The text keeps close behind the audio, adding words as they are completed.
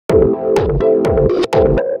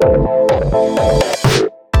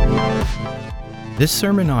This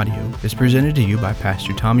sermon audio is presented to you by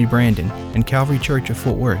Pastor Tommy Brandon and Calvary Church of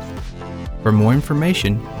Fort Worth. For more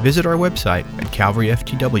information, visit our website at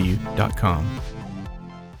calvaryftw.com.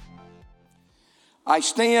 I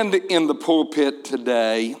stand in the pulpit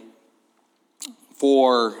today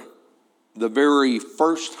for the very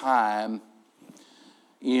first time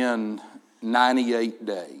in 98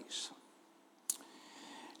 days.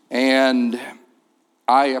 And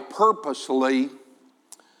I have purposely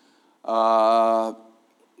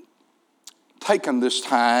taken this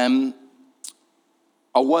time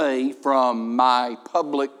away from my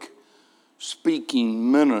public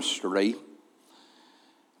speaking ministry.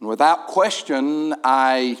 And without question,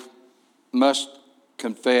 I must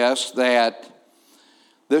confess that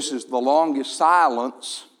this is the longest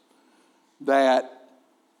silence that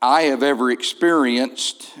I have ever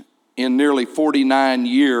experienced in nearly 49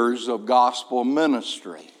 years of gospel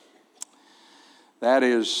ministry. That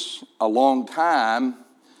is a long time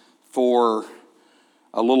for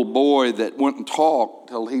a little boy that wouldn't talk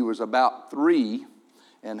till he was about 3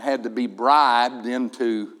 and had to be bribed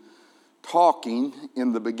into talking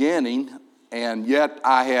in the beginning, and yet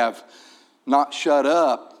I have not shut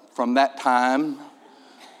up from that time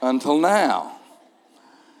until now.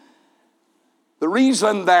 The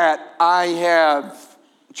reason that I have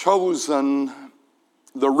chosen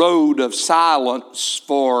the road of silence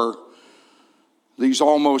for these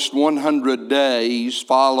almost 100 days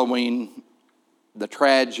following the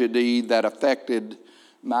tragedy that affected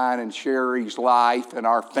mine and Sherry's life and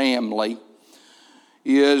our family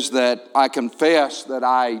is that I confess that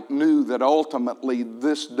I knew that ultimately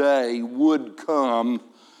this day would come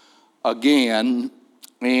again,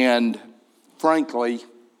 and frankly,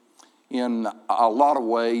 in a lot of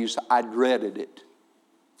ways, I dreaded it.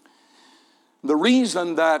 The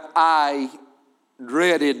reason that I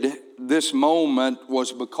dreaded this moment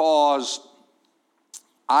was because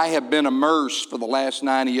I have been immersed for the last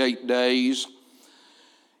 98 days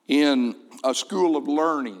in a school of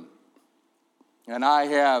learning. And I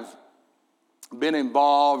have been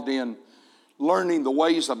involved in learning the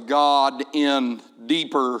ways of God in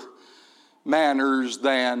deeper manners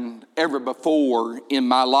than ever before in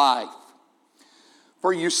my life.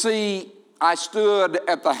 For you see, I stood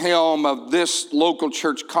at the helm of this local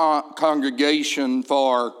church congregation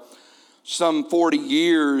for some 40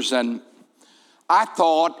 years, and I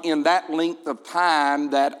thought in that length of time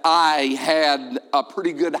that I had a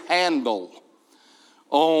pretty good handle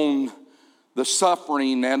on the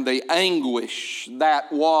suffering and the anguish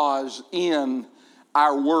that was in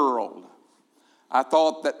our world. I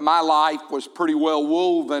thought that my life was pretty well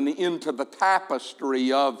woven into the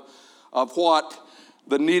tapestry of what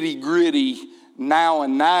the nitty-gritty now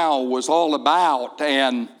and now was all about,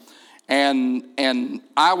 and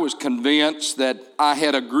I was convinced that I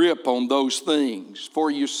had a grip on those things. For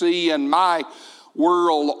you see, in my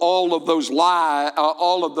world, all of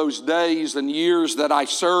those days and years that I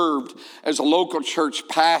served as a local church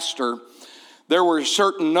pastor, there were a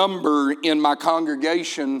certain number in my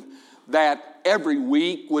congregation that every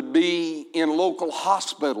week would be in local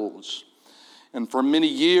hospitals. And for many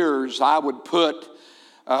years, I would put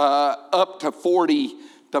up to 40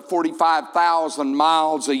 to 45,000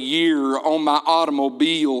 miles a year on my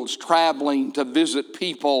automobiles, traveling to visit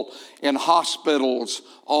people in hospitals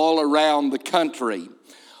all around the country.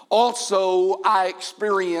 Also, I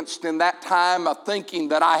experienced in that time a thinking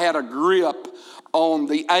that I had a grip on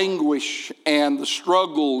the anguish and the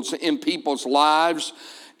struggles in people's lives.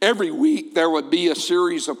 Every week there would be a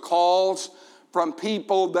series of calls from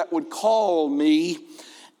people that would call me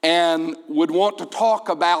and would want to talk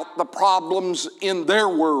about the problems in their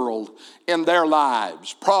world, in their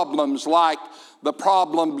lives. Problems like the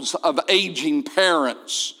problems of aging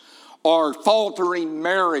parents, or faltering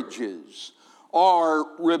marriages, or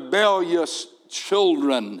rebellious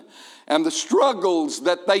children, and the struggles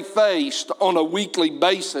that they faced on a weekly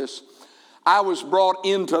basis. I was brought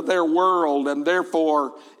into their world, and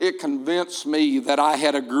therefore it convinced me that I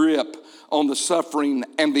had a grip on the suffering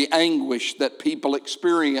and the anguish that people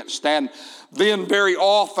experienced. And then very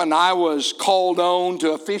often I was called on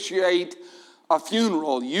to officiate a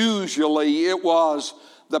funeral. Usually it was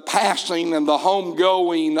the passing and the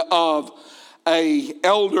homegoing of an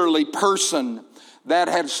elderly person that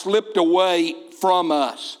had slipped away from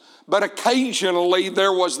us. But occasionally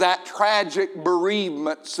there was that tragic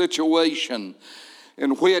bereavement situation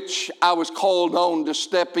in which I was called on to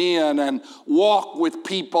step in and walk with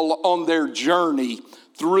people on their journey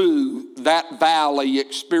through that valley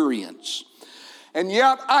experience. And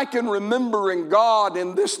yet I can remember, and God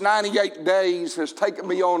in this 98 days has taken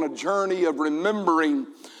me on a journey of remembering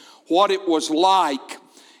what it was like,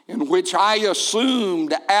 in which I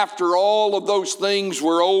assumed after all of those things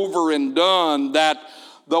were over and done that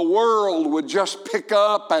the world would just pick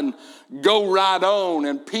up and go right on,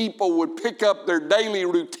 and people would pick up their daily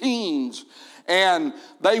routines and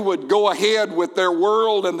they would go ahead with their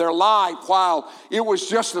world and their life, while it was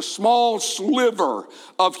just a small sliver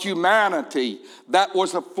of humanity that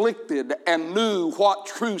was afflicted and knew what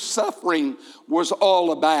true suffering was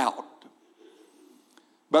all about.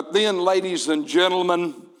 But then, ladies and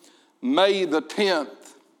gentlemen, May the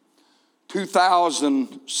 10th,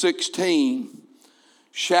 2016,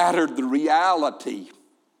 shattered the reality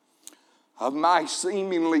of my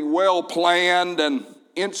seemingly well-planned and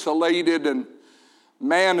insulated and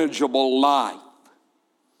manageable life.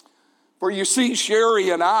 For you see, Sherry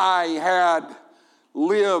and I had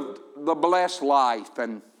lived the blessed life,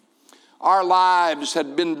 and our lives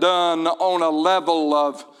had been done on a level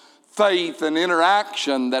of faith and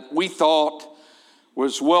interaction that we thought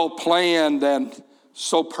was well planned and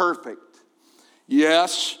so perfect.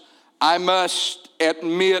 Yes, I must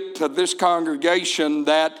admit to this congregation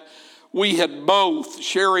that we had both,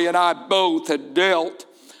 Sherry and I both, had dealt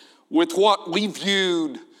with what we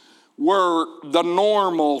viewed were the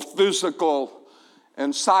normal physical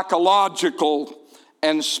and psychological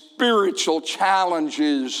and spiritual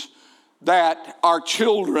challenges that our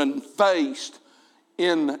children faced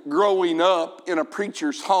in growing up in a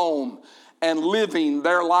preacher's home and living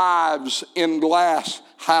their lives in glass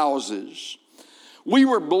houses. We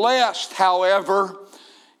were blessed, however,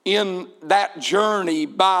 in that journey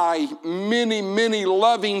by many, many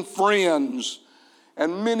loving friends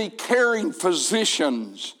and many caring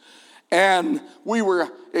physicians. And we were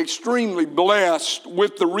extremely blessed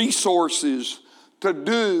with the resources to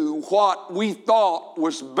do what we thought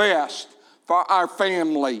was best for our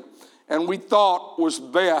family and we thought was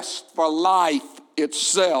best for life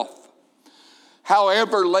itself.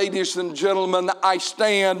 However, ladies and gentlemen, I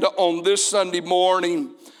stand on this Sunday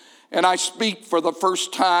morning and I speak for the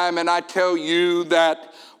first time, and I tell you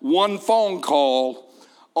that one phone call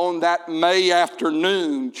on that May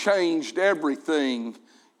afternoon changed everything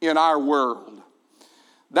in our world.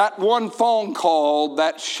 That one phone call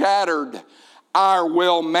that shattered our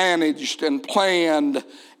well-managed and planned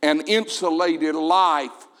and insulated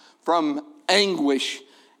life from anguish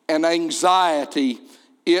and anxiety,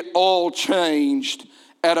 it all changed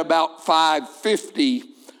at about 5:50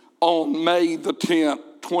 on May the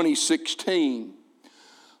 10th, 2016.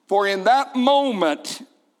 For in that moment,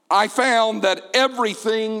 I found that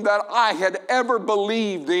everything that I had ever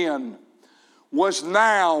believed in was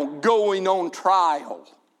now going on trial.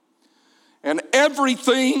 And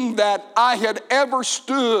everything that I had ever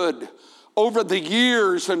stood over the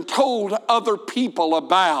years and told other people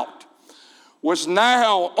about was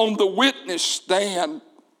now on the witness stand,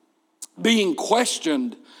 being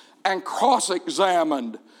questioned and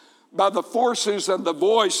cross-examined by the forces and the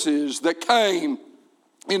voices that came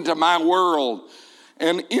into my world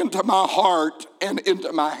and into my heart and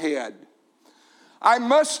into my head. I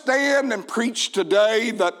must stand and preach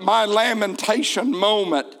today that my lamentation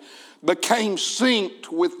moment became synced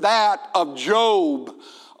with that of Job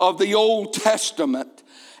of the Old Testament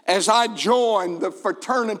as I joined the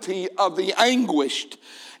fraternity of the anguished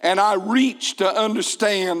and I reached to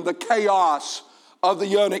understand the chaos of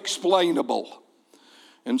the unexplainable.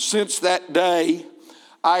 And since that day,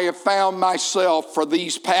 I have found myself for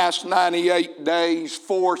these past 98 days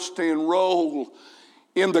forced to enroll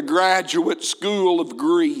in the graduate school of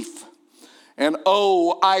grief. And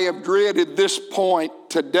oh, I have dreaded this point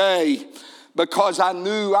today because I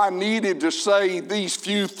knew I needed to say these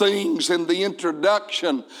few things in the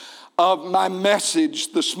introduction of my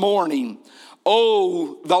message this morning.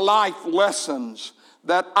 Oh, the life lessons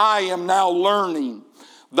that I am now learning.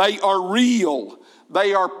 They are real.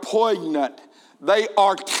 They are poignant. They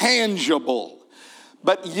are tangible.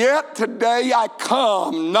 But yet today I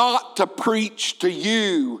come not to preach to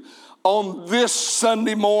you on this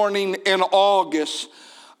Sunday morning in August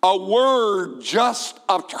a word just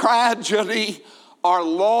of tragedy or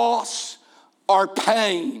loss or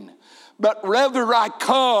pain, but rather I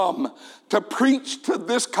come to preach to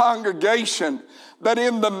this congregation that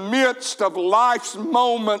in the midst of life's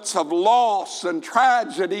moments of loss and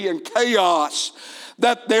tragedy and chaos,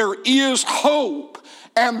 that there is hope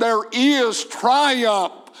and there is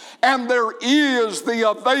triumph And there is the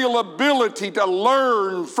availability to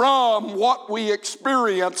learn from what we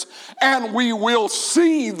experience, and we will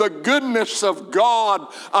see the goodness of God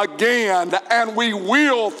again, and we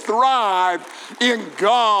will thrive in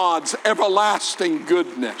God's everlasting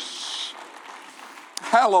goodness.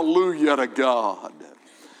 Hallelujah to God.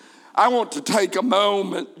 I want to take a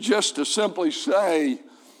moment just to simply say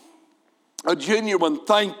a genuine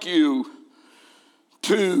thank you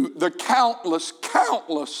to the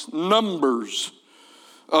countless numbers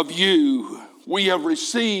of you. We have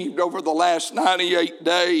received over the last 98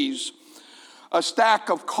 days a stack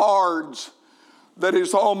of cards that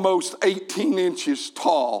is almost 18 inches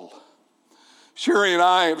tall. Sherry and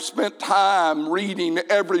I have spent time reading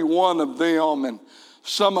every one of them, and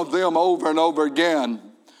some of them over and over again.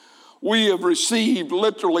 We have received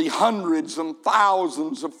literally hundreds and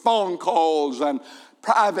thousands of phone calls and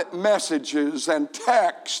private messages and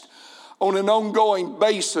text on an ongoing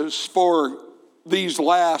basis for these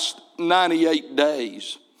last 98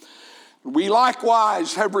 days. We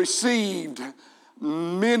likewise have received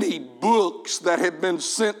many books that have been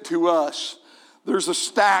sent to us. There's a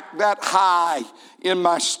stack that high in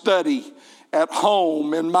my study at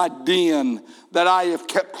home, in my den, that I have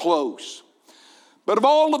kept close. But of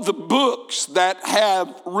all of the books that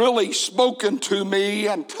have really spoken to me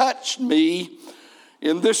and touched me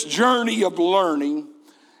in this journey of learning,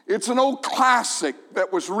 it's an old classic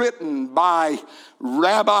that was written by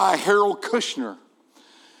Rabbi Harold Kushner.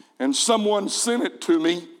 And someone sent it to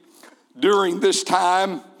me during this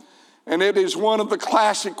time, and it is one of the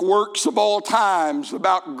classic works of all times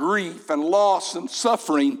about grief and loss and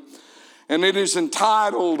suffering. And it is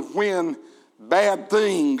entitled, When Bad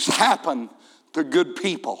Things Happen to Good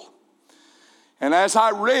People. And as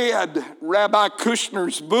I read Rabbi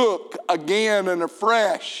Kushner's book again and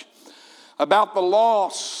afresh about the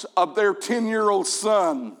loss of their 10-year-old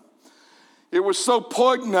son, it was so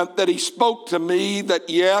poignant that he spoke to me that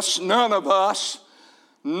yes, none of us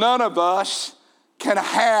can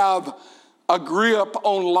have a grip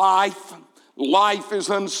on life. Life is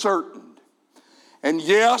uncertain. And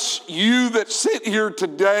yes, you that sit here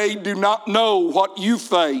today do not know what you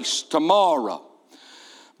face tomorrow.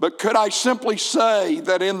 But could I simply say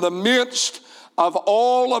that in the midst of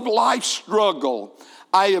all of life's struggle,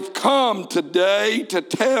 I have come today to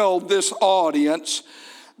tell this audience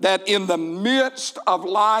that in the midst of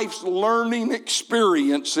life's learning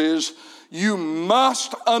experiences, you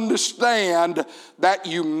must understand that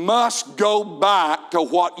you must go back to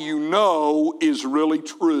what you know is really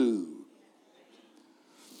true.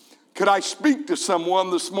 Could I speak to someone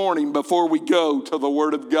this morning before we go to the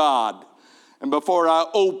Word of God? And before I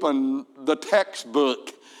open the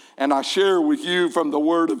textbook and I share with you from the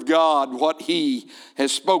Word of God what He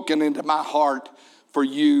has spoken into my heart for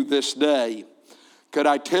you this day, could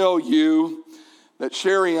I tell you that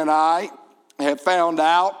Sherry and I have found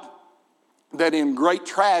out that in great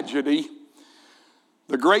tragedy,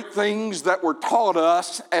 the great things that were taught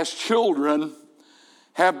us as children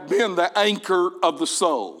have been the anchor of the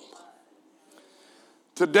soul.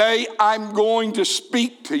 Today, I'm going to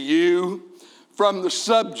speak to you from the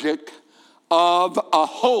subject of a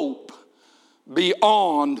hope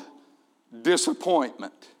beyond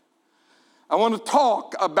disappointment. I want to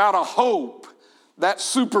talk about a hope that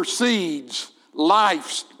supersedes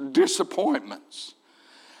life's disappointments.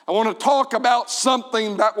 I want to talk about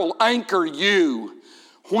something that will anchor you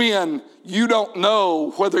when you don't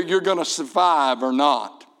know whether you're going to survive or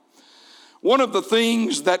not. One of the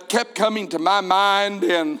things that kept coming to my mind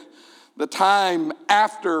in the time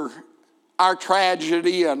after our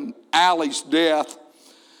tragedy and Allie's death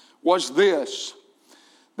was this,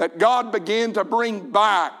 that God began to bring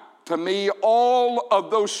back to me all of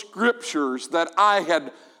those scriptures that I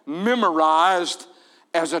had memorized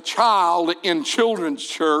as a child in children's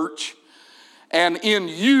church and in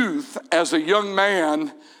youth as a young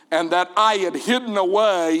man, and that I had hidden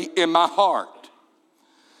away in my heart.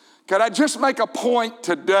 Could I just make a point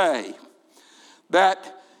today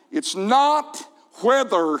that it's not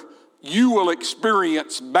whether you will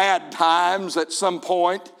experience bad times at some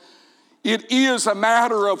point. It is a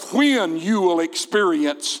matter of when you will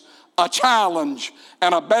experience a challenge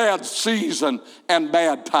and a bad season and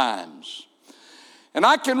bad times. And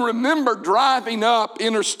I can remember driving up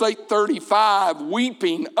Interstate 35,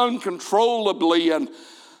 weeping uncontrollably, and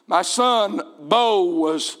my son, Bo,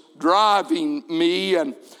 was driving me,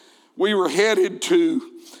 and we were headed to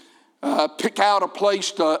pick out a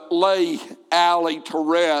place to lay Allie to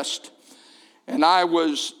rest. And I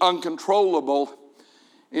was uncontrollable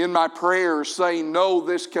in my prayers, saying, no,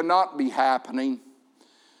 this cannot be happening.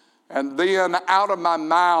 And then out of my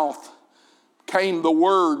mouth came the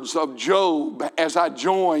words of Job as I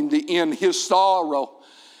joined in his sorrow.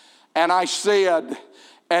 And I said,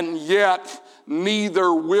 and yet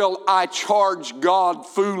neither will I charge God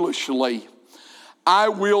foolishly. I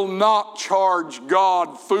will not charge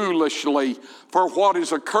God foolishly for what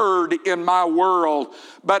has occurred in my world,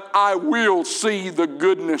 but I will see the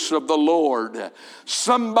goodness of the Lord.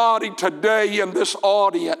 Somebody today in this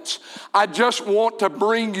audience, I just want to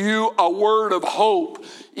bring you a word of hope.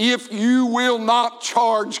 If you will not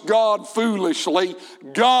charge God foolishly,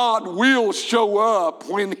 God will show up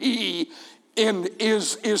when He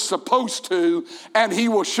is supposed to, and He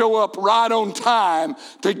will show up right on time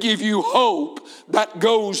to give you hope that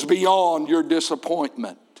goes beyond your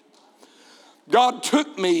disappointment. God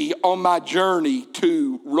took me on my journey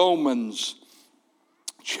to Romans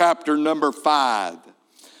chapter number 5.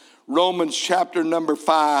 Romans chapter number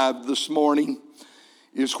 5 this morning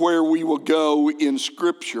is where we will go in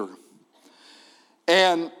Scripture.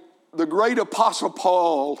 And the great Apostle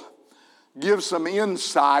Paul gives some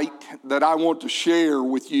insight that I want to share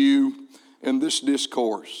with you in this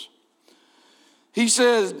discourse. He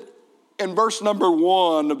says in verse number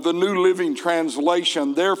 1 of the New Living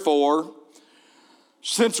Translation, therefore,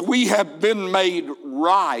 since we have been made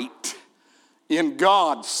right in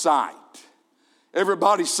God's sight.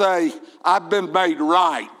 Everybody say, I've been made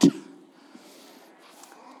right.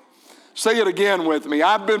 Say it again with me.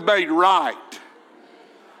 I've been made right.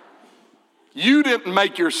 You didn't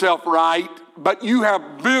make yourself right, but you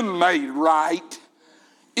have been made right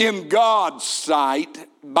in God's sight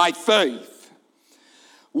by faith.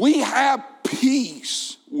 We have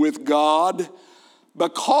peace with God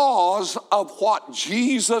because of what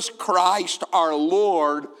Jesus Christ our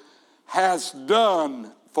Lord has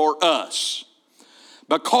done for us.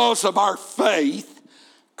 Because of our faith,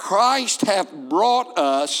 Christ hath brought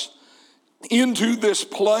us into this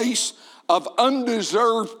place of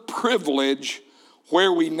undeserved privilege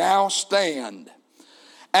where we now stand.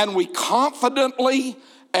 And we confidently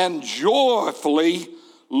and joyfully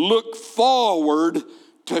look forward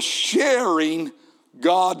to sharing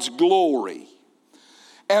God's glory.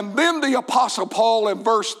 And then the Apostle Paul in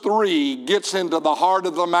verse 3 gets into the heart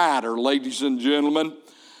of the matter, ladies and gentlemen,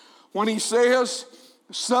 when he says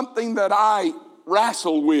something that I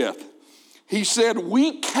wrestle with. He said,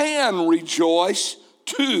 we can rejoice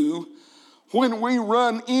too when we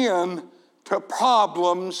run into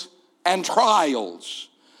problems and trials.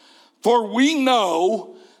 For we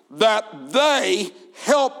know that they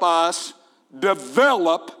help us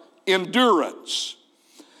develop endurance.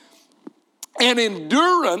 And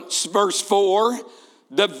endurance, verse 4,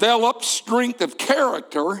 develops strength of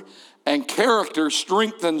character, and character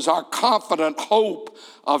strengthens our confident hope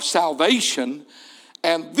of salvation.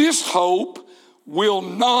 And this hope will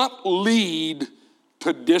not lead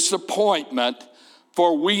to disappointment,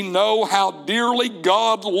 for we know how dearly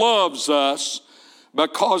God loves us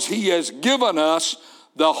because He has given us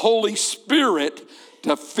the Holy Spirit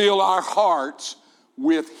to fill our hearts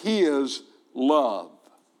with His love.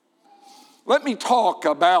 Let me talk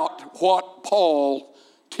about what Paul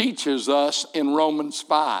teaches us in Romans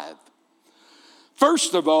 5.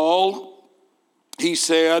 First of all, he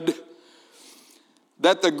said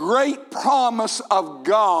that the great promise of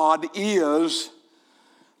God is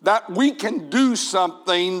that we can do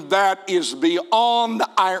something that is beyond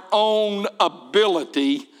our own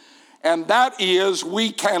ability, and that is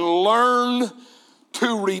we can learn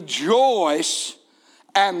to rejoice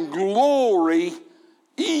and glory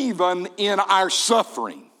even in our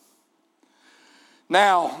suffering.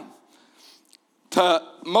 Now, to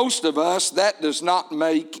most of us, that does not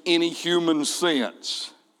make any human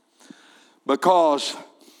sense. Because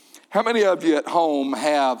how many of you at home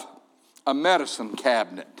have a medicine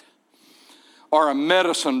cabinet or a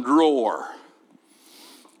medicine drawer?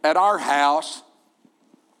 At our house,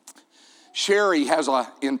 Sherry has an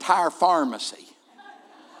entire pharmacy.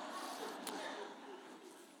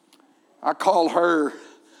 I call her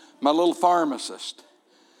my little pharmacist.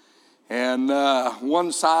 And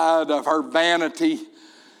one side of her vanity,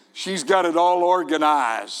 she's got it all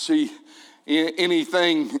organized.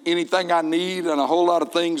 Anything I need and a whole lot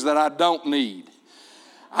of things that I don't need,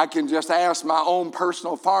 I can just ask my own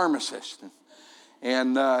personal pharmacist.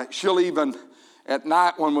 And she'll even, at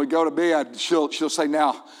night when we go to bed, she'll say,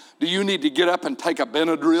 now, do you need to get up and take a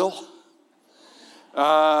Benadryl?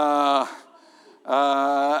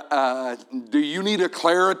 Do you need a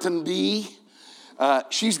Claritin D?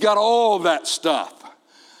 She's got all that stuff.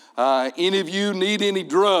 Any of you need any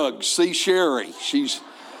drugs, see Sherry. She's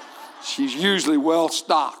usually well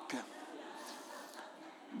stocked.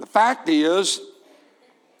 The fact is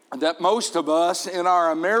that most of us in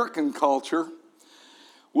our American culture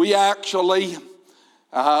We actually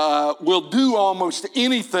will do almost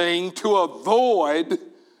anything to avoid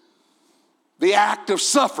the act of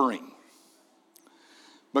suffering.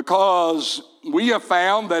 Because we have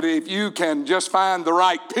found that if you can just find the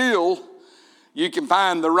right pill, you can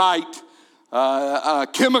find the right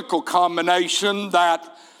chemical combination,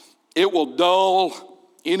 that it will dull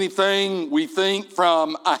anything we think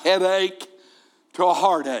from a headache to a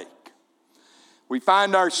heartache. We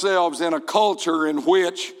find ourselves in a culture in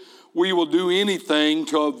which we will do anything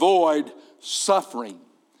to avoid suffering.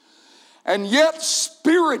 And yet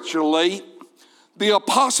spiritually, the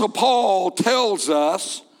Apostle Paul tells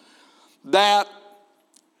us that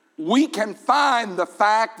we can find the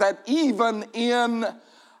fact that even in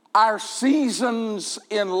our seasons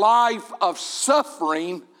in life of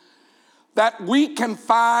suffering, that we can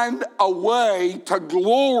find a way to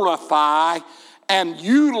glorify and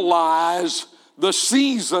utilize the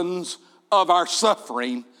seasons of our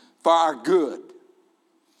suffering for our good.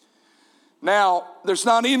 Now, there's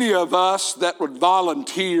not any of us that would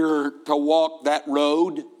volunteer to walk that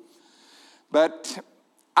road, but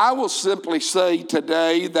I will simply say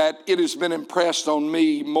today that it has been impressed on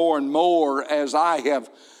me more and more as I have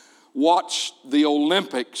watched the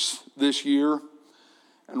Olympics this year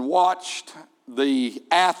and watched the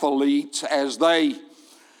athletes as they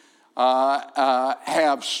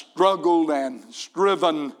have struggled and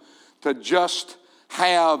striven to just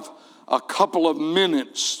have a couple of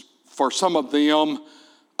minutes, for some of them,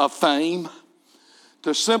 of fame,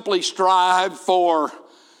 to simply strive for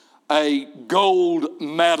a gold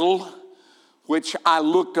medal, which I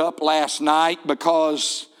looked up last night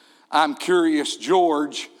because I'm Curious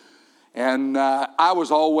George, and I was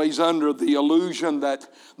always under the illusion that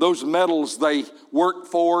those medals they worked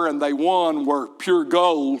for and they won were pure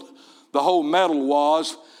gold, the whole medal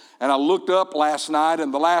was. And I looked up last night,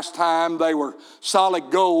 and the last time they were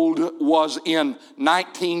solid gold was in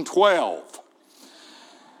 1912.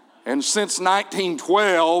 And since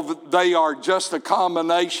 1912, they are just a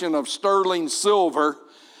combination of sterling silver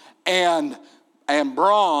and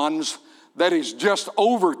bronze that is just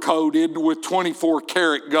overcoated with 24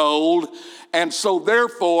 karat gold. And so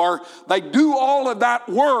therefore, they do all of that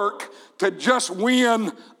work to just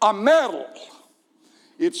win a medal.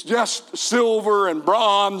 It's just silver and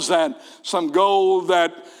bronze and some gold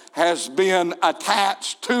that has been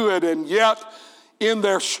attached to it. And yet, in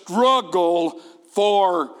their struggle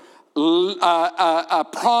for a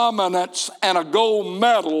prominence and a gold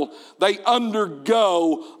medal, they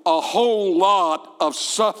undergo a whole lot of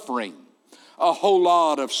suffering. A whole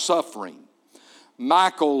lot of suffering.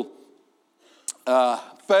 Michael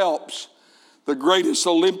Phelps, the greatest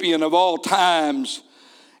Olympian of all times,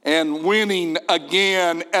 and winning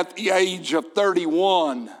again at the age of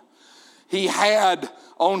 31. He had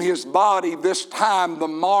on his body this time the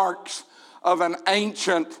marks of an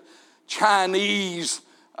ancient Chinese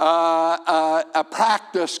a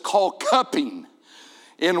practice called cupping,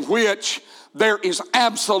 in which there is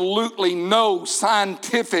absolutely no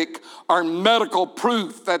scientific or medical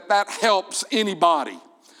proof that that helps anybody.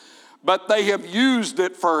 But they have used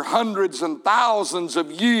it for hundreds and thousands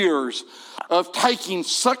of years, of taking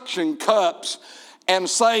suction cups and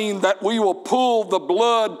saying that we will pull the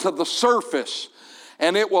blood to the surface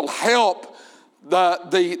and it will help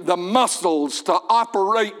the muscles to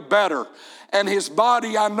operate better. And his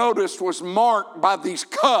body, I noticed, was marked by these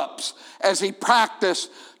cups as he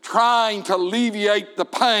practiced trying to alleviate the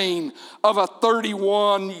pain of a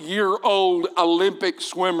 31-year-old Olympic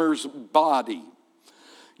swimmer's body.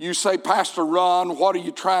 You say, Pastor Ron, what are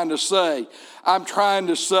you trying to say? I'm trying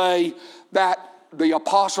to say that the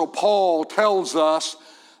Apostle Paul tells us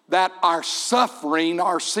that our suffering,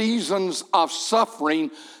 our seasons of suffering,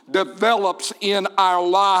 develops in our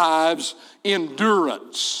lives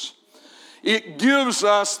endurance. It gives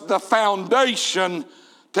us the foundation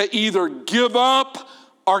to either give up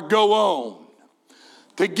or go on,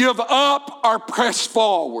 to give up or press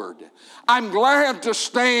forward. I'm glad to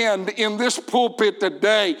stand in this pulpit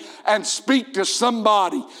today and speak to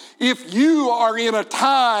somebody. If you are in a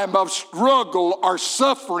time of struggle or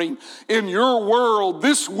suffering in your world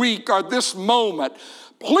this week or this moment,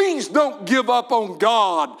 please don't give up on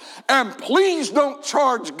God, and please don't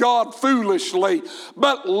charge God foolishly,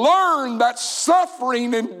 but learn that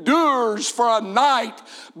suffering endures for a night.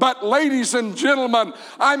 But ladies and gentlemen,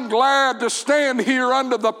 I'm glad to stand here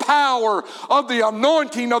under the power of the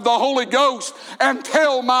anointing of the Holy Ghost and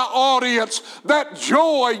tell my audience that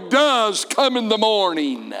joy does come in the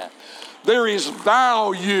morning. There is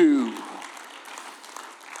value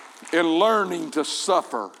in learning to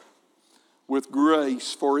suffer with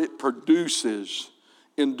grace, for it produces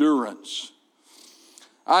endurance.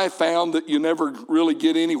 I found that you never really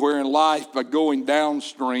get anywhere in life by going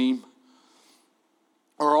downstream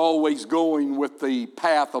or always going with the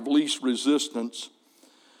path of least resistance.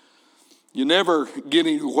 You never get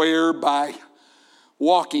anywhere by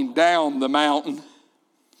walking down the mountain.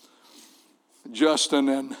 Justin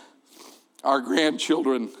and our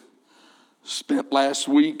grandchildren spent last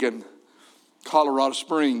week in Colorado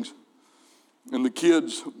Springs, and the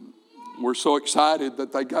kids were so excited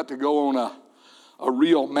that they got to go on a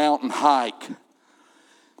real mountain hike.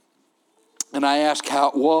 And I asked how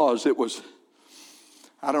it was. It was,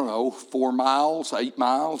 4 miles, 8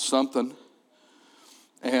 miles, something.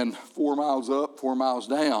 And 4 miles up, 4 miles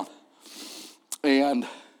down. And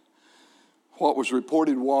what was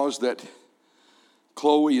reported was that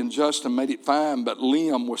Chloe and Justin made it fine, but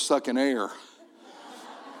Liam was sucking air.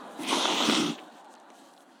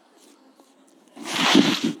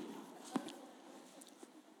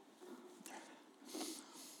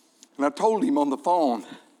 And I told him on the phone,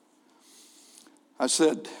 I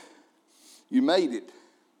said, you made it.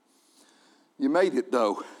 You made it,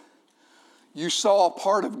 though. You saw a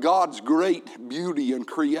part of God's great beauty and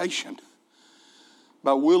creation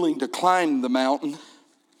by willing to climb the mountain.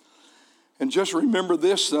 And just remember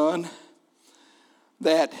this, son,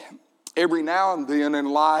 that every now and then in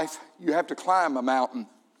life, you have to climb a mountain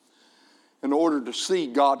in order to see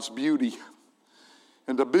God's beauty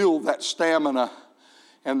and to build that stamina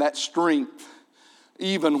and that strength,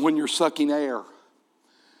 even when you're sucking air.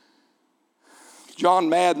 John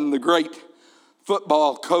Madden, the great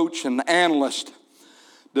football coach and analyst,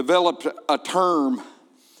 developed a term,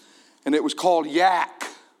 and it was called YAC,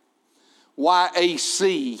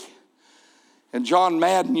 Y-A-C. And John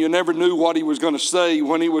Madden, you never knew what he was going to say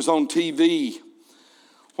when he was on TV,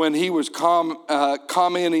 when he was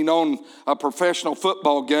commenting on a professional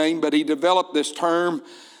football game, but he developed this term,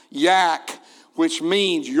 YAC, which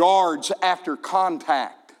means yards after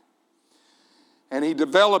contact. And he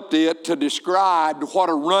developed it to describe what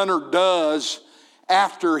a runner does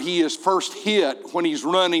after he is first hit when he's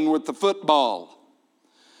running with the football.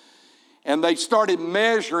 And they started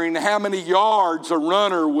measuring how many yards a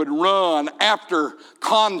runner would run after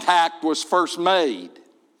contact was first made.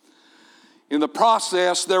 In the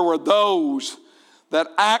process, there were those that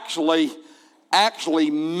actually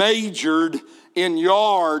majored in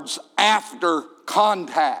yards after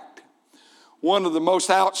contact. One of the most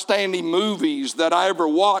outstanding movies that I ever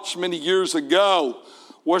watched many years ago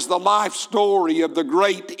was the life story of the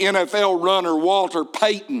great NFL runner Walter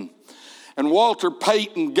Payton. And Walter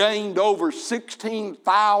Payton gained over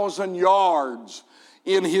 16,000 yards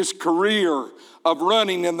in his career of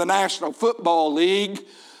running in the National Football League.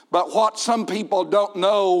 But what some people don't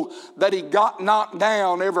know, that he got knocked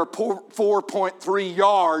down every 4.3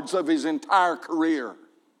 yards of his entire career.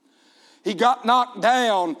 He got knocked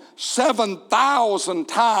down 7,000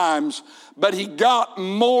 times, but he got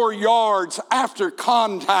more yards after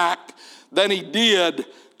contact than he did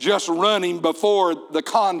just running before the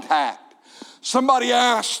contact. Somebody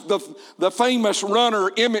asked the famous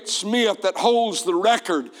runner Emmitt Smith that holds the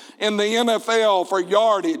record in the NFL for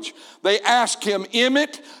yardage. They asked him,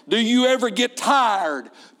 Emmitt, do you ever get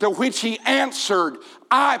tired? To which he answered,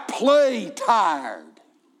 I play tired.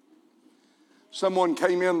 Someone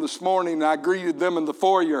came in this morning and I greeted them in the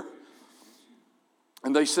foyer.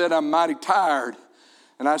 And they said, I'm mighty tired.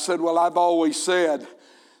 And I said, well, I've always said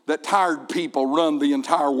that tired people run the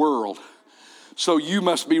entire world. So you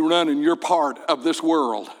must be running your part of this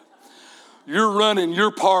world. You're running your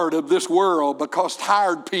part of this world because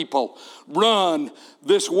tired people run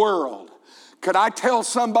this world. Could I tell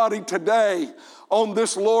somebody today on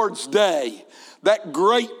this Lord's Day that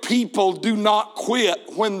great people do not quit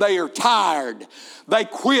when they are tired. They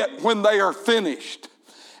quit when they are finished.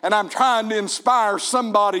 And I'm trying to inspire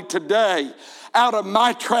somebody today out of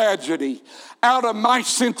my tragedy, out of my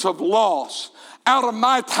sense of loss, out of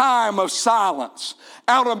my time of silence,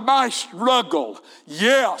 out of my struggle.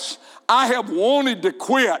 Yes, I have wanted to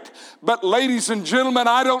quit, but ladies and gentlemen,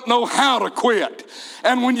 I don't know how to quit.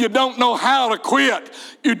 And when you don't know how to quit,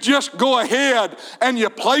 you just go ahead and you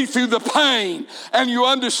play through the pain, and you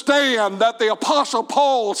understand that the Apostle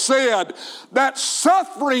Paul said that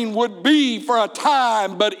suffering would be for a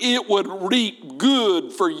time, but it would reap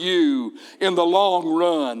good for you in the long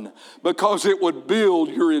run because it would build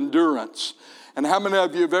your endurance. And how many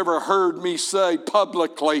of you have ever heard me say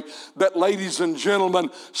publicly that, ladies and gentlemen,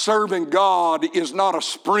 serving God is not a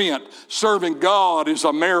sprint. Serving God is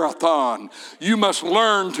a marathon. You must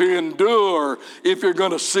learn to endure if you're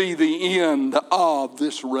going to see the end of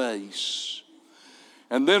this race.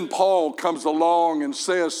 And then Paul comes along and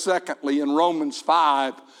says, secondly, in Romans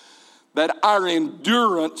 5, that our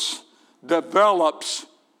endurance develops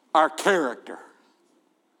our character.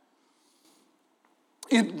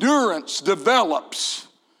 Endurance develops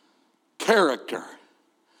character.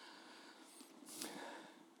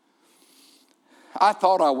 I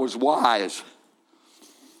thought I was wise,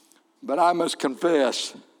 but I must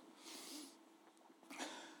confess,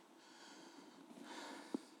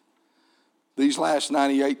 these last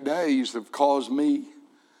 98 days have caused me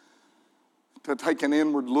to take an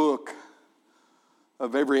inward look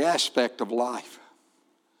of every aspect of life.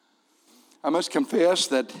 I must confess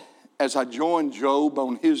that as I joined Job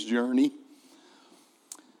on his journey,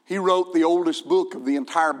 he wrote the oldest book of the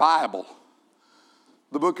entire Bible.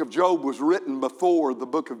 The book of Job was written before the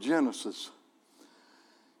book of Genesis.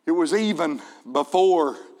 It was even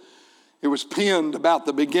before it was penned about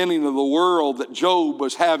the beginning of the world that Job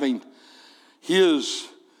was having his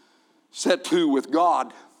set to with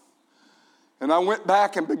God. And I went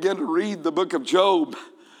back and began to read the book of Job.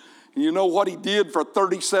 And you know what he did for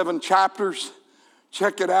 37 chapters?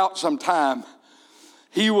 Check it out sometime.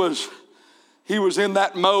 He was in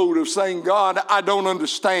that mode of saying, God, I don't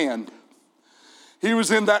understand. He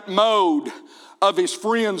was in that mode of his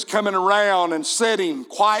friends coming around and sitting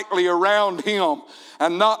quietly around him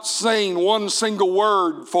and not saying one single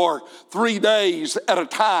word for 3 days at a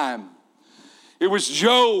time. It was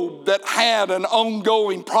Job that had an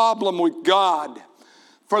ongoing problem with God.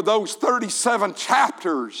 For those 37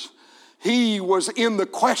 chapters, he was in the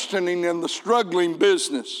questioning and the struggling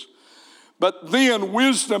business. But then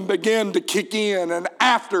wisdom began to kick in, and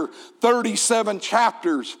after 37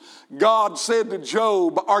 chapters, God said to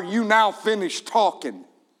Job, are you now finished talking?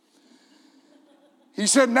 He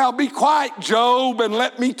said, now be quiet, Job, and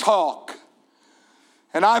let me talk.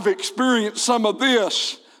 And I've experienced some of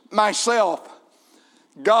this myself.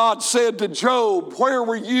 God said to Job, where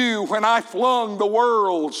were you when I flung the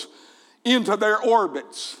worlds into their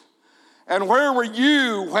orbits? And where were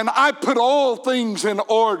you when I put all things in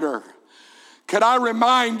order? Can I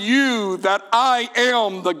remind you that I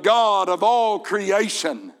am the God of all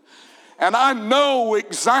creation? And I know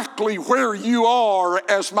exactly where you are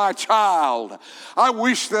as my child. I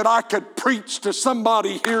wish that I could preach to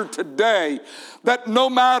somebody here today that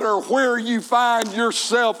no matter where you find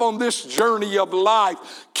yourself on this journey of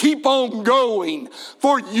life, keep on going,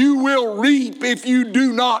 for you will reap if you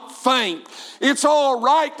do not faint. It's all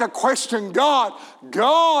right to question God.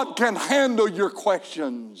 God can handle your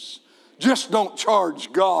questions. Just don't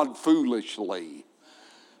charge God foolishly,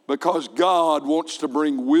 because God wants to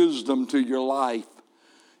bring wisdom to your life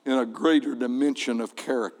in a greater dimension of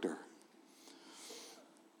character.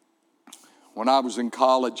 When I was in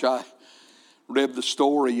college, I read the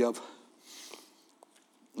story of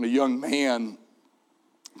a young man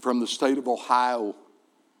from the state of Ohio,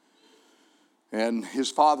 and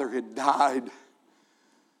his father had died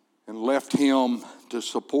and left him to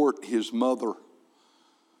support his mother.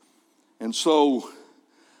 And so,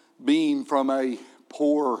 being from a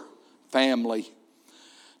poor family,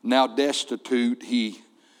 now destitute, he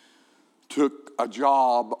took a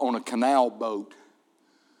job on a canal boat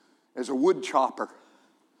as a wood chopper.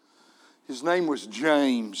 His name was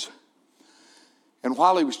James. And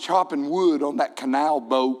while he was chopping wood on that canal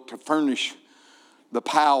boat to furnish the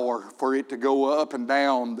power for it to go up and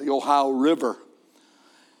down the Ohio River,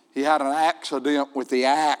 he had an accident with the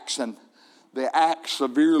axe, and the axe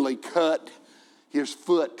severely cut his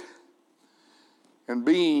foot. And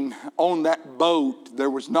being on that boat, there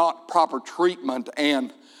was not proper treatment,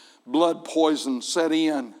 and blood poison set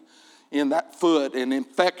in that foot, and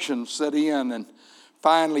infection set in, and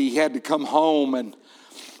finally he had to come home, and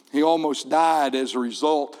he almost died as a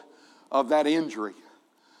result of that injury.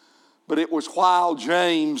 But it was while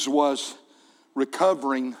James was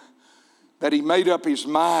recovering that he made up his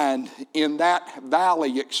mind in that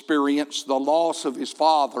valley experience, the loss of his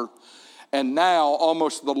father, and now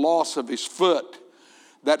almost the loss of his foot,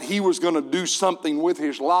 that he was going to do something with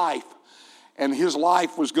his life, and his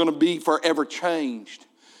life was going to be forever changed.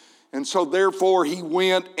 And so therefore he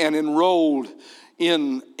went and enrolled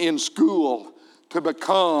in school to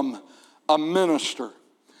become a minister.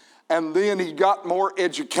 And then he got more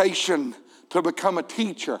education to become a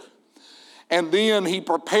teacher. And then he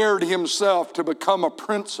prepared himself to become a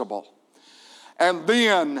principal. And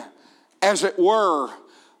then, as it were,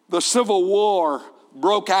 the Civil War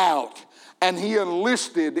broke out, and he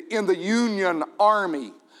enlisted in the Union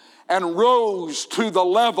Army and rose to the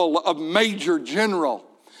level of Major General.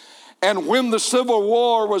 And when the Civil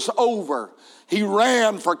War was over, he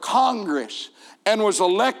ran for Congress and was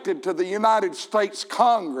elected to the United States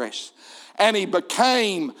Congress. And he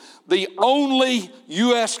became the only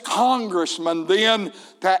U.S. congressman then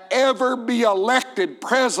to ever be elected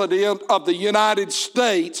president of the United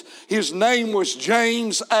States. His name was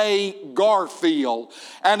James A. Garfield.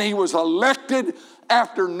 And he was elected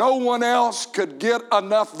after no one else could get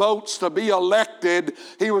enough votes to be elected.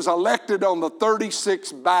 He was elected on the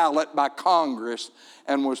 36th ballot by Congress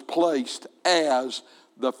and was placed as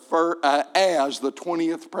the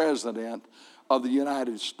 20th president of the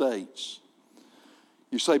United States.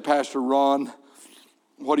 You say, Pastor Ron,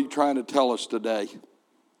 what are you trying to tell us today?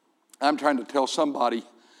 I'm trying to tell somebody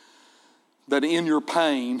that in your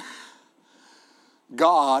pain,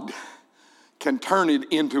 God can turn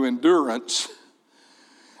it into endurance,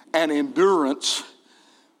 and endurance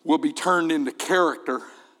will be turned into character,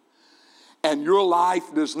 and your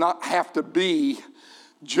life does not have to be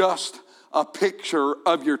just a picture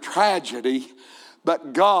of your tragedy,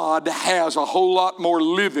 but God has a whole lot more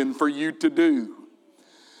living for you to do.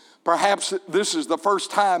 Perhaps this is the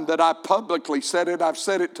first time that I publicly said it. I've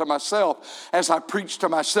said it to myself as I preached to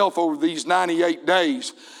myself over these 98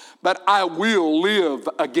 days. But I will live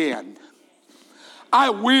again.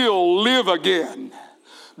 I will live again.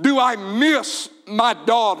 Do I miss my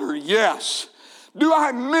daughter? Yes. Do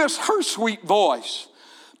I miss her sweet voice?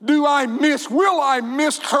 Will I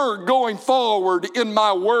miss her going forward in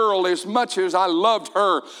my world as much as I loved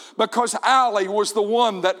her? Because Allie was the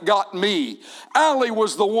one that got me. Allie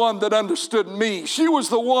was the one that understood me. She was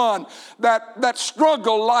the one that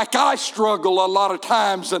struggled like I struggle a lot of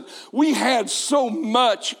times. And we had so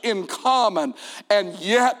much in common. And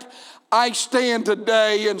yet I stand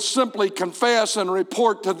today and simply confess and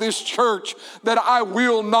report to this church that I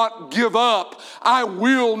will not give up. I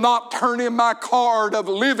will not turn in my card of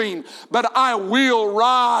living, but I will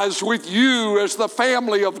rise with you as the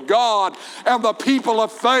family of God and the people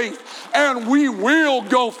of faith, and we will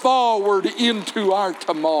go forward into our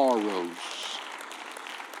tomorrows.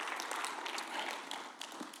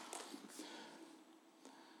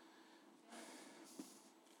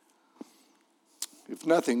 If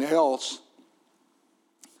nothing else,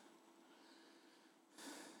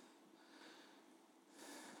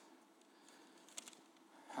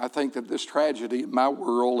 I think that this tragedy in my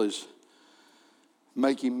world is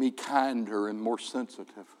making me kinder and more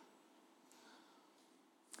sensitive.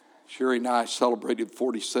 Sherry and I celebrated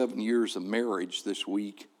 47 years of marriage this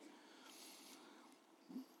week.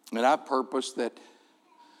 And I purpose that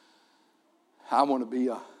I want to be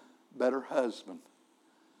a better husband.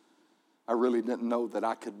 I really didn't know that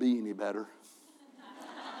I could be any better.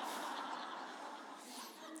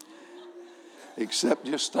 Except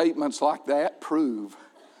just statements like that prove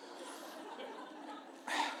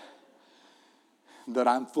that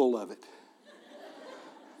I'm full of it.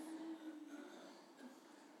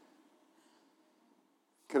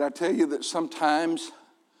 Could I tell you that sometimes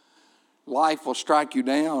life will strike you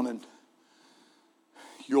down and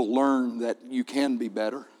you'll learn that you can be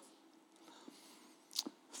better?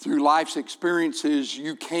 Through life's experiences,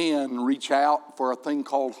 you can reach out for a thing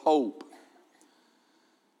called hope.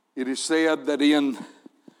 It is said that in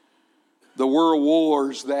the world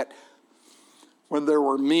wars that when there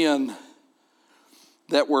were men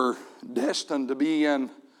that were destined to be in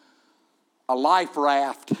a life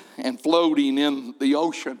raft and floating in the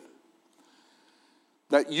ocean,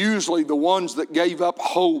 that usually the ones that gave up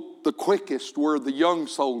hope the quickest were the young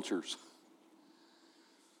soldiers.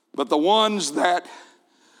 But the ones that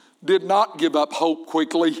did not give up hope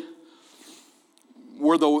quickly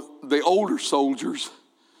were the older soldiers,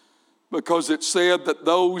 because it said that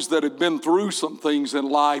those that had been through some things in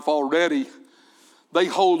life already, they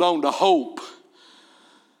hold on to hope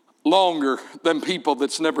longer than people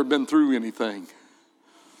that's never been through anything.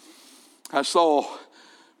 I saw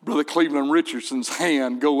Brother Cleveland Richardson's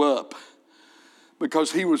hand go up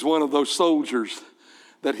because he was one of those soldiers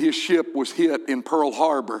that his ship was hit in Pearl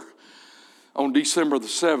Harbor on December the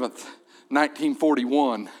 7th,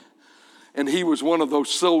 1941. And he was one of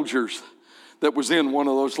those soldiers that was in one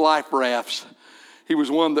of those life rafts. He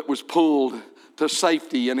was one that was pulled to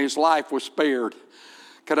safety and his life was spared.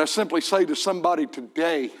 Could I simply say to somebody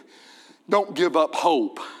today, don't give up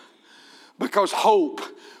hope, because hope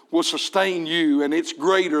will sustain you and it's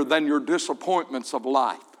greater than your disappointments of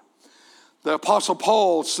life. The Apostle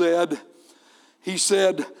Paul said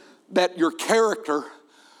that your character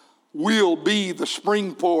will be the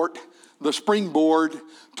springboard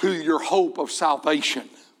to your hope of salvation.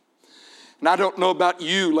 And I don't know about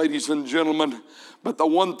you, ladies and gentlemen, but the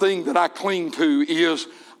one thing that I cling to is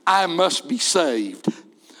I must be saved.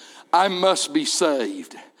 I must be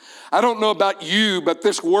saved. I don't know about you, but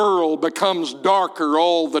this world becomes darker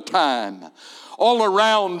all the time. All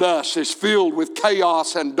around us is filled with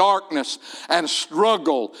chaos and darkness and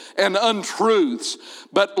struggle and untruths.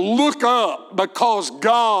 But look up, because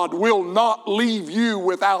God will not leave you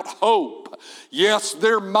without hope. Yes,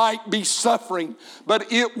 there might be suffering,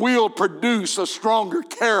 but it will produce a stronger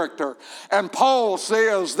character. And Paul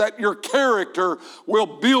says that your character will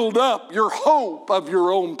build up your hope of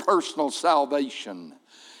your own personal salvation.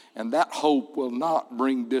 And that hope will not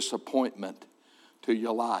bring disappointment to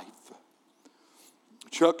your life.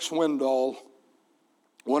 Chuck Swindoll,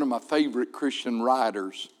 one of my favorite Christian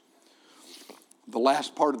writers, the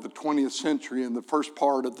last part of the 20th century and the first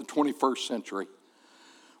part of the 21st century,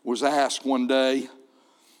 was asked one day,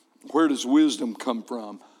 where does wisdom come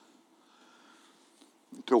from?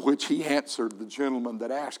 To which he answered, the gentleman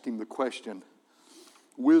that asked him the question,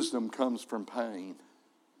 wisdom comes from pain.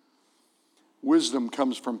 Wisdom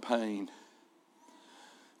comes from pain.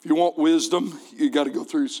 If you want wisdom, you got to go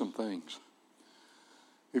through some things.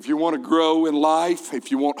 If you want to grow in life, if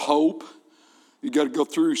you want hope, you got to go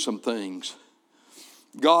through some things.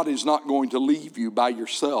 God is not going to leave you by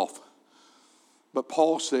yourself. But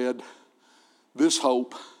Paul said, this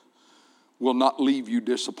hope will not leave you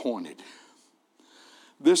disappointed.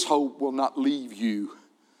 This hope will not leave you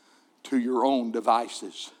to your own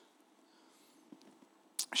devices.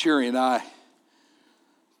 Sherry and I,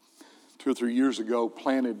 2 or 3 years ago,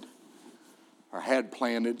 had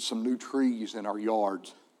planted some new trees in our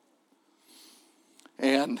yards.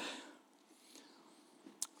 And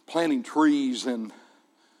planting trees in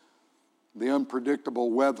the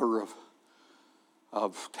unpredictable weather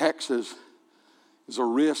of Texas is a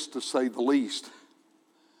risk, to say the least.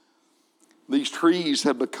 These trees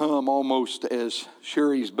have become almost as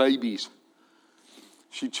Sherry's babies.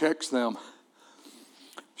 She checks them.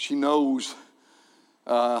 She knows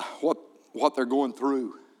what they're going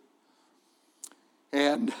through.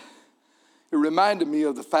 And it reminded me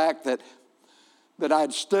of the fact that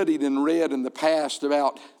I'd studied and read in the past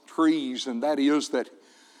about trees, and that is that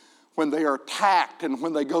when they are attacked and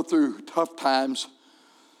when they go through tough times,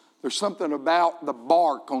 there's something about the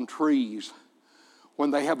bark on trees.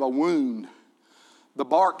 When they have a wound, the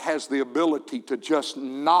bark has the ability to just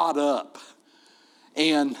knot up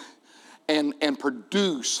and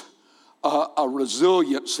produce a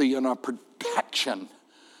resiliency and a protection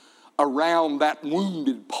around that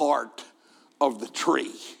wounded part of the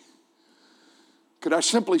tree. Could I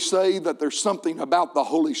simply say that there's something about the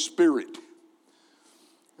Holy Spirit?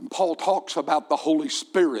 And Paul talks about the Holy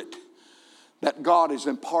Spirit that God has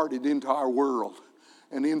imparted into our world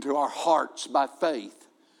and into our hearts by faith.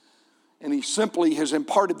 And he simply has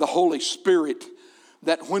imparted the Holy Spirit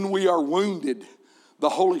that when we are wounded, the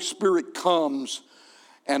Holy Spirit comes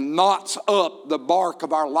and knots up the bark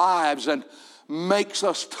of our lives and makes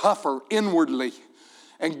us tougher inwardly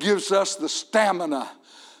and gives us the stamina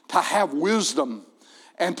to have wisdom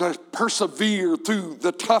and to persevere through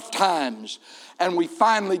the tough times. And we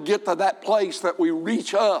finally get to that place that we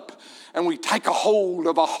reach up and we take a hold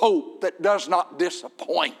of a hope that does not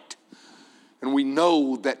disappoint. And we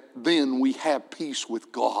know that then we have peace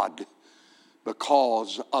with God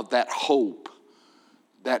because of that hope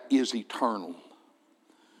that is eternal.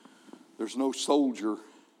 There's no soldier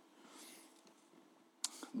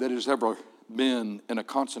that has ever been in a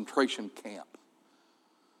concentration camp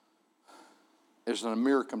as an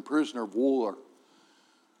American prisoner of war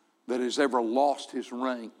that has ever lost his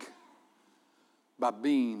rank by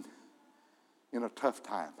being in a tough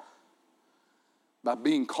time, by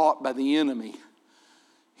being caught by the enemy.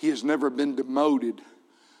 He has never been demoted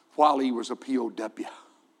while he was a POW.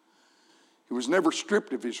 He was never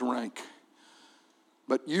stripped of his rank.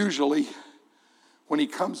 But usually, when he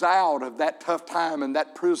comes out of that tough time in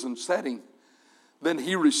that prison setting, then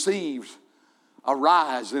he receives a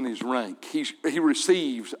rise in his rank. He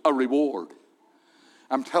receives a reward.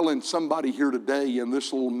 I'm telling somebody here today in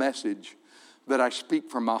this little message that I speak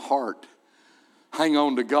from my heart, hang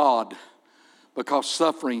on to God, because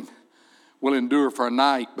suffering will endure for a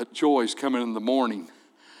night, but joy is coming in the morning.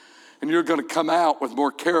 And you're going to come out with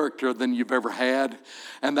more character than you've ever had.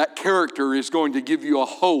 And that character is going to give you a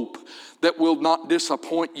hope that will not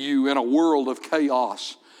disappoint you in a world of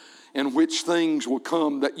chaos in which things will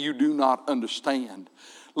come that you do not understand.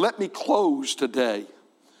 Let me close today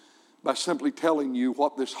by simply telling you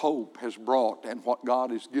what this hope has brought and what God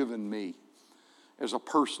has given me as a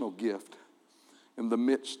personal gift in the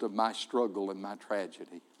midst of my struggle and my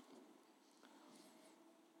tragedy.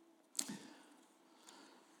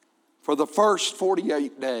 For the first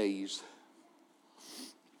 48 days,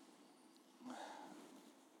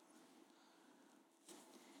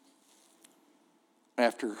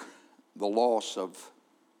 after the loss of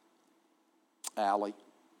Allie,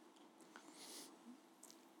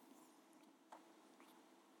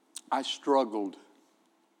 I struggled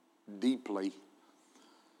deeply,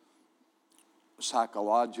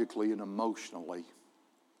 psychologically and emotionally,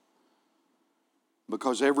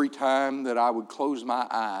 because every time that I would close my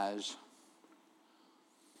eyes,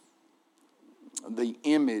 the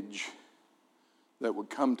image that would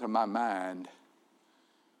come to my mind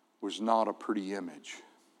was not a pretty image.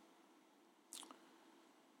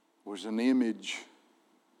 It was an image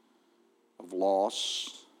of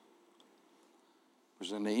loss. It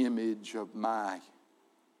was an image of my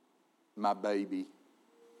baby.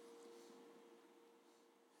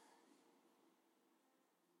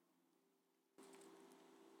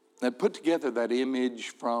 I put together that image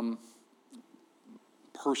from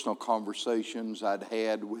personal conversations I'd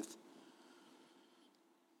had with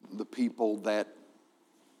the people that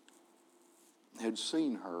had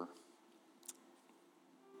seen her.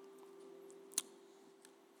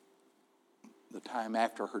 The time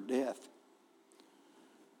after her death.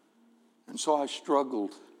 And so I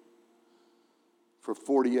struggled for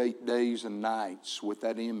 48 days and nights with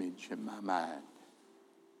that image in my mind.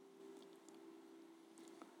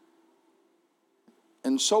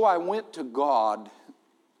 And so I went to God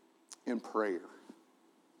in prayer.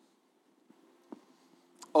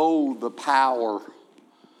 Oh, the power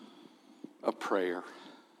of prayer.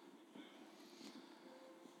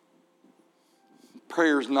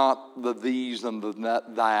 Prayer's not the these and the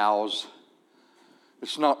thous.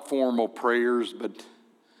 It's not formal prayers, but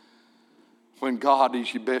when God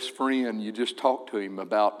is your best friend, you just talk to Him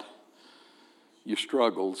about your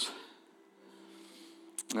struggles.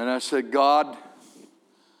 And I said, God,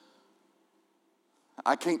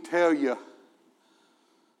 I can't tell you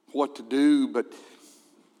what to do, but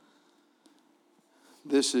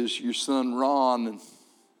this is your son Ron, and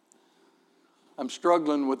I'm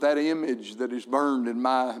struggling with that image that is burned in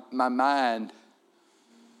my mind,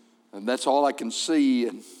 and that's all I can see.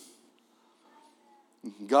 And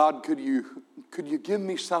God, could you give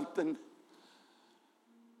me something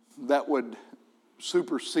that would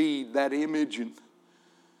supersede that image and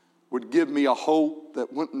would give me a hope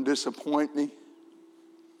that wouldn't disappoint me?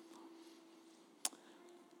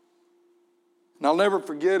 And I'll never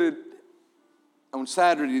forget it. On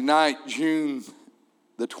Saturday night, June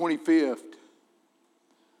the 25th,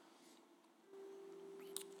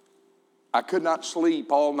 I could not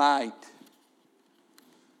sleep all night.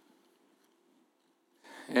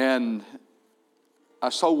 And I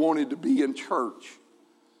so wanted to be in church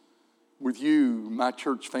with you, my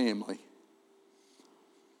church family.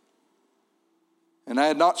 And I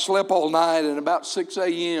had not slept all night, and about 6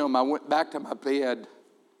 a.m. I went back to my bed.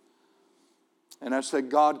 And I said,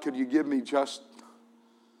 God, could you give me just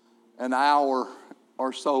an hour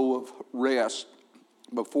or so of rest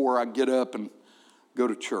before I get up and go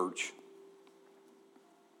to church?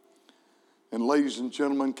 And ladies and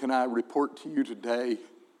gentlemen, can I report to you today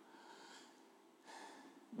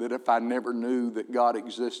that if I never knew that God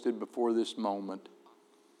existed before this moment,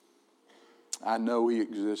 I know He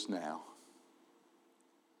exists now.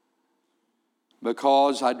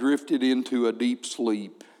 Because I drifted into a deep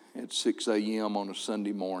sleep at 6 a.m. on a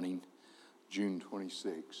Sunday morning, June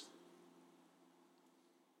 26th.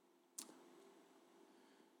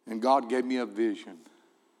 And God gave me a vision.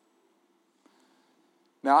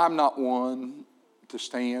 Now, I'm not one to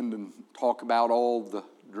stand and talk about all the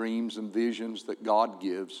dreams and visions that God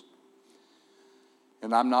gives.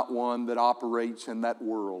 And I'm not one that operates in that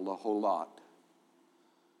world a whole lot.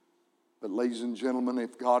 But ladies and gentlemen,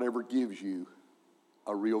 if God ever gives you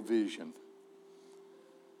a real vision,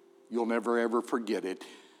 you'll never ever forget it.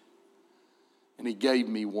 And He gave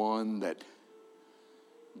me one that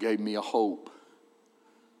gave me a hope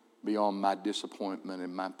beyond my disappointment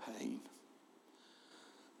and my pain.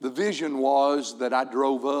 The vision was that I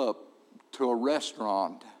drove up to a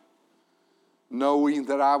restaurant knowing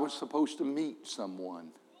that I was supposed to meet someone.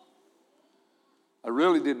 I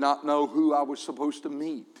really did not know who I was supposed to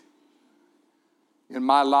meet. In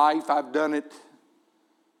my life, I've done it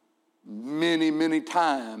many, many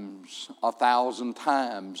times, 1,000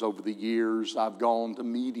 times over the years. I've gone to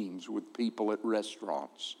meetings with people at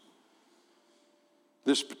restaurants.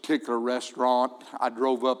 This particular restaurant, I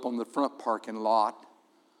drove up on the front parking lot.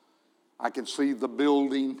 I can see the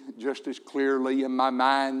building just as clearly in my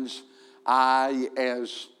mind's eye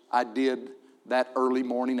as I did that early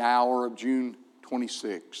morning hour of June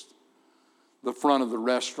 26th. The front of the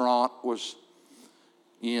restaurant was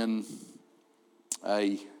in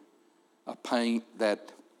a paint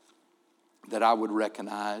that I would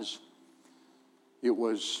recognize. It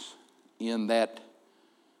was in that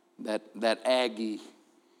that Aggie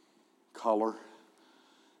color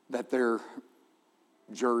that their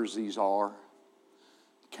jerseys are,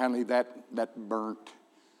 kind of that burnt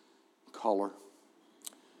color.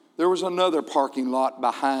 There was another parking lot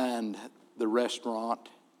behind the restaurant,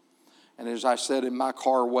 and as I sat in my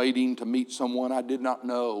car waiting to meet someone I did not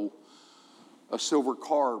know, a silver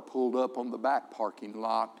car pulled up on the back parking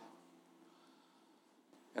lot.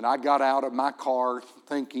 And I got out of my car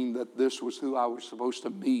thinking that this was who I was supposed to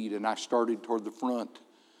meet, and I started toward the front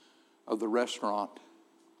of the restaurant.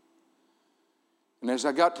 And as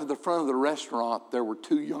I got to the front of the restaurant, there were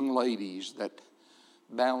two young ladies that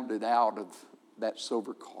bounded out of that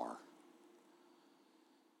silver car.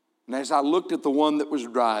 And as I looked at the one that was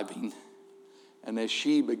driving, and as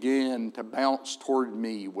she began to bounce toward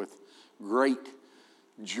me with great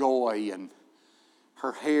joy, and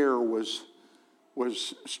her hair was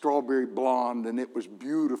strawberry blonde, and it was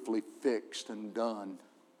beautifully fixed and done.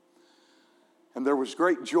 And there was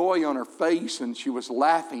great joy on her face, and she was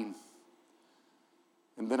laughing.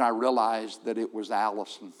 And then I realized that it was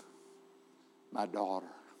Allison, my daughter.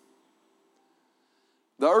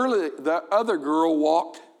 The other girl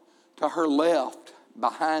walked to her left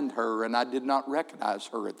behind her, and I did not recognize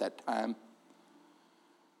her at that time.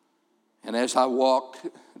 And as I walked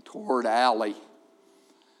toward Allie,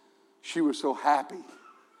 she was so happy,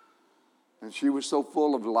 and she was so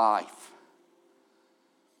full of life.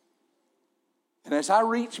 And as I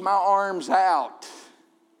reached my arms out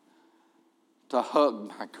to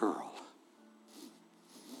hug my girl,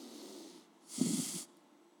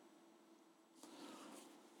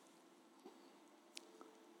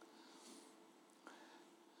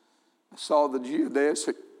 I saw the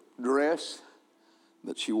geodesic dress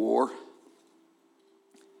that she wore.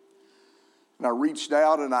 And I reached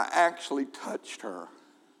out and I actually touched her.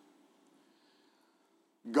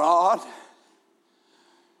 God,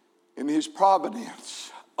 in His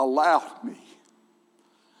providence, allowed me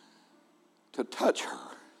to touch her.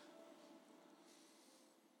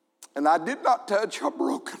 And I did not touch her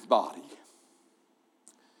broken body,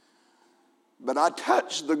 but I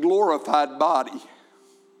touched the glorified body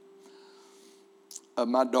of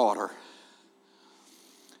my daughter.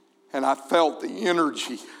 And I felt the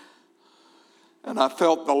energy, and I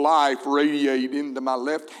felt the life radiate into my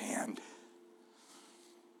left hand.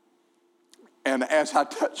 And as I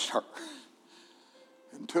touched her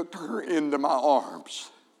and took her into my arms,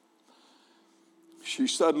 she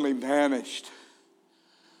suddenly vanished.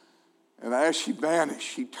 And as she vanished,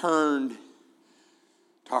 she turned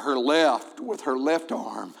to her left with her left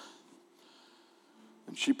arm,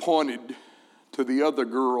 and she pointed to the other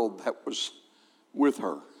girl that was with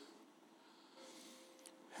her.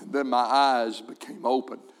 And then my eyes became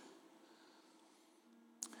opened.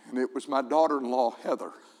 And it was my daughter-in-law,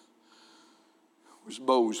 Heather, who was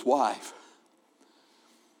Bo's wife,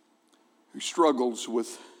 who struggles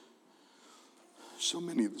with so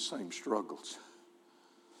many of the same struggles.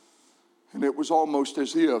 And it was almost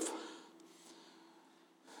as if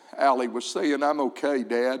Allie was saying, "I'm okay,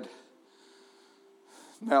 Dad.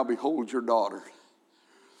 Now behold your daughter.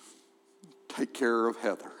 Take care of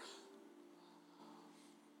Heather."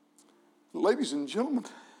 Ladies and gentlemen,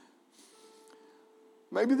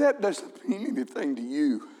 maybe that doesn't mean anything to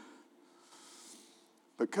you.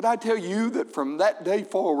 But could I tell you that from that day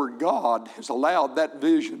forward, God has allowed that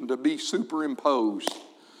vision to be superimposed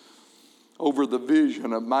over the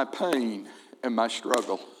vision of my pain and my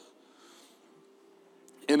struggle.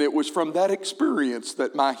 And it was from that experience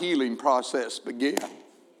that my healing process began.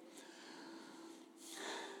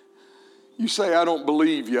 You say, "I don't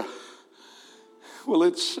believe you." Well,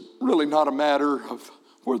 it's really not a matter of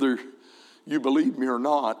whether you believe me or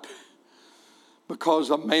not,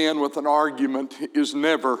 because a man with an argument is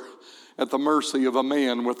never at the mercy of a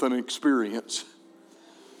man with an experience.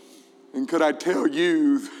 And could I tell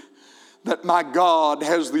you that my God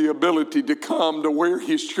has the ability to come to where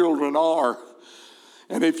His children are?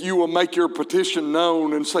 And if you will make your petition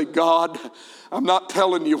known and say, "God, I'm not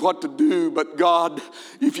telling you what to do, but God,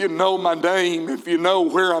 if you know my name, if you know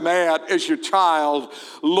where I'm at as your child,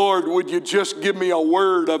 Lord, would you just give me a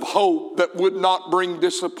word of hope that would not bring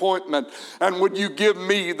disappointment? And would you give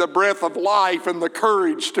me the breath of life and the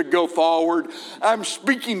courage to go forward?" I'm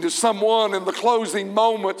speaking to someone in the closing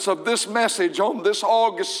moments of this message on this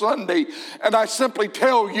August Sunday, and I simply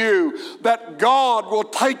tell you that God will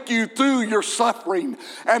take you through your suffering,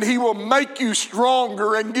 and He will make you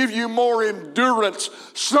stronger and give you more endurance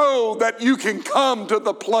so that you can come to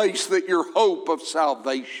the place that your hope of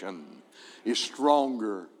salvation is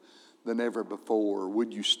stronger than ever before.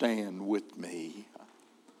 Would you stand with me?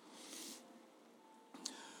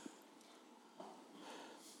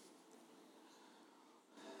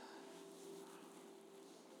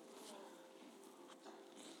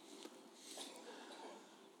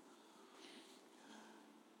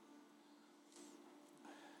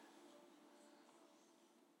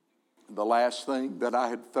 The last thing that I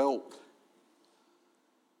had felt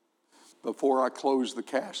before I closed the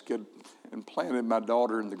casket and planted my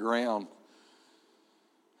daughter in the ground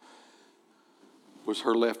was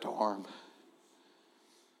her left arm.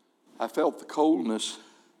 I felt the coldness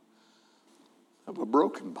of a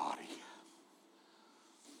broken body.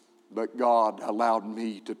 But God allowed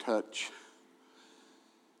me to touch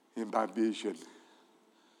in my vision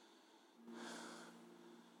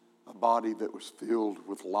a body that was filled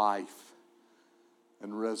with life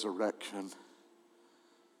and resurrection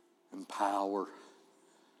and power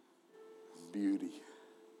and beauty.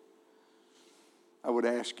 I would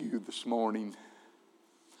ask you this morning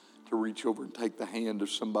to reach over and take the hand of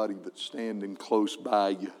somebody that's standing close by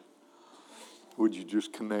you. Would you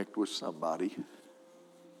just connect with somebody?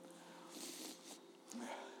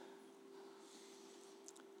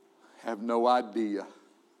 Have no idea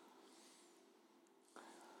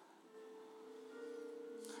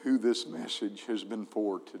who this message has been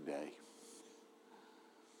for today.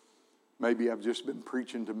 Maybe I've just been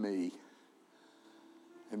preaching to me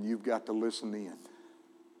and you've got to listen in.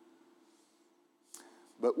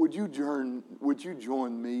 But would you join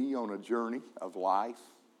me on a journey of life?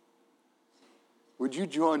 Would you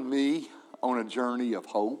join me on a journey of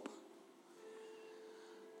hope?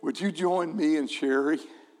 Would you join me and Sherry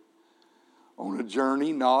on a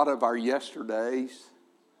journey not of our yesterdays?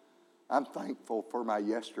 I'm thankful for my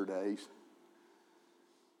yesterdays.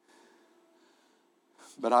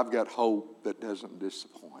 But I've got hope that doesn't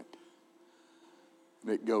disappoint.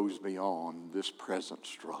 And it goes beyond this present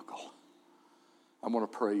struggle. I'm going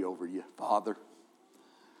to pray over you. Father,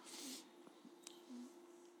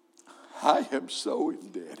 I am so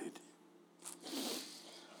indebted.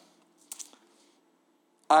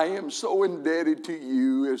 I am so indebted to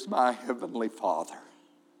you as my Heavenly Father.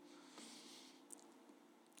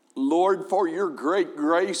 Lord, for your great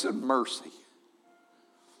grace and mercy.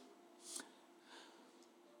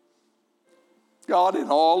 God, in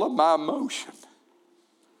all of my emotion,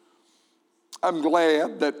 I'm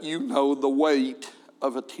glad that you know the weight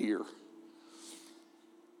of a tear.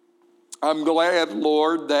 I'm glad,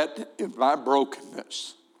 Lord, that in my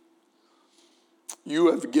brokenness,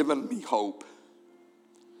 you have given me hope.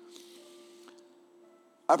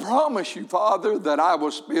 I promise you, Father, that I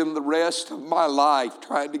will spend the rest of my life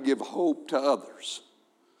trying to give hope to others.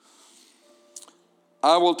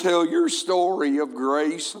 I will tell your story of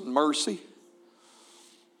grace and mercy.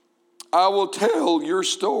 I will tell your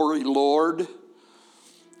story, Lord,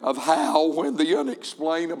 of how when the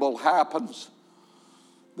unexplainable happens,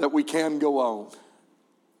 that we can go on.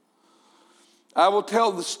 I will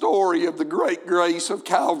tell the story of the great grace of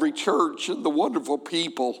Calvary Church and the wonderful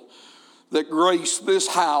people that grace this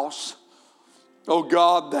house, oh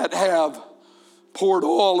God, that have poured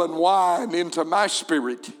oil and wine into my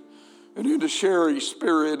spirit and into Sherry's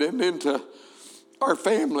spirit and into our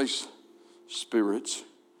family's spirits.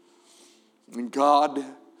 And God,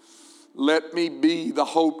 let me be the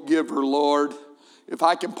hope giver, Lord. If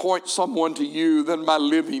I can point someone to you, then my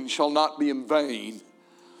living shall not be in vain.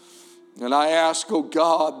 And I ask, oh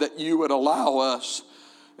God, that you would allow us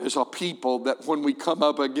as a people that when we come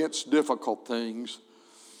up against difficult things,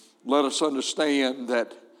 let us understand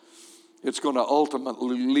that it's going to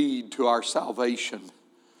ultimately lead to our salvation.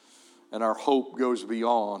 And our hope goes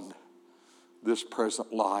beyond this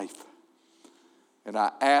present life. And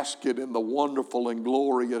I ask it in the wonderful and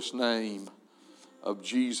glorious name of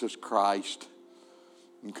Jesus Christ.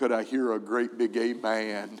 And could I hear a great big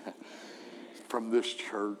amen from this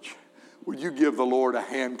church? Would you give the Lord a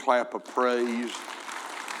hand clap of praise?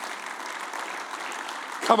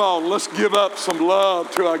 Come on, let's give up some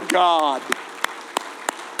love to a God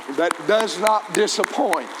that does not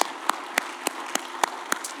disappoint.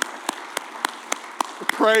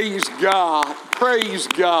 Praise God, praise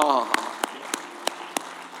God.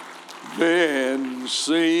 Then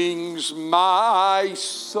sings my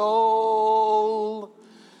soul,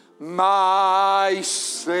 my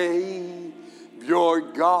Savior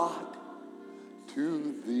God,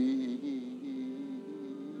 to thee.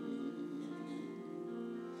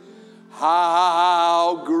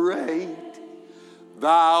 How great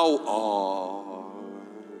thou art.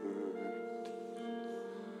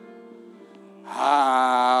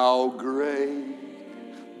 How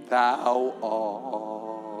great thou art.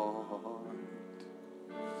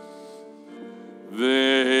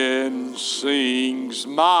 Then sings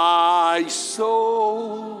my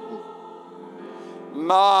soul,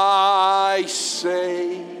 my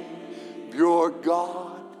Savior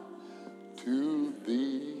God, to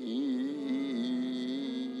thee.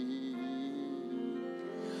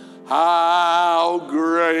 How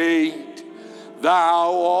great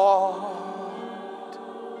thou art.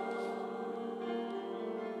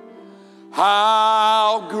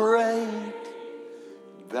 How great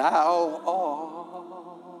thou art.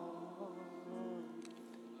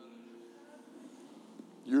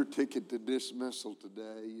 Your ticket to dismissal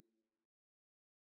today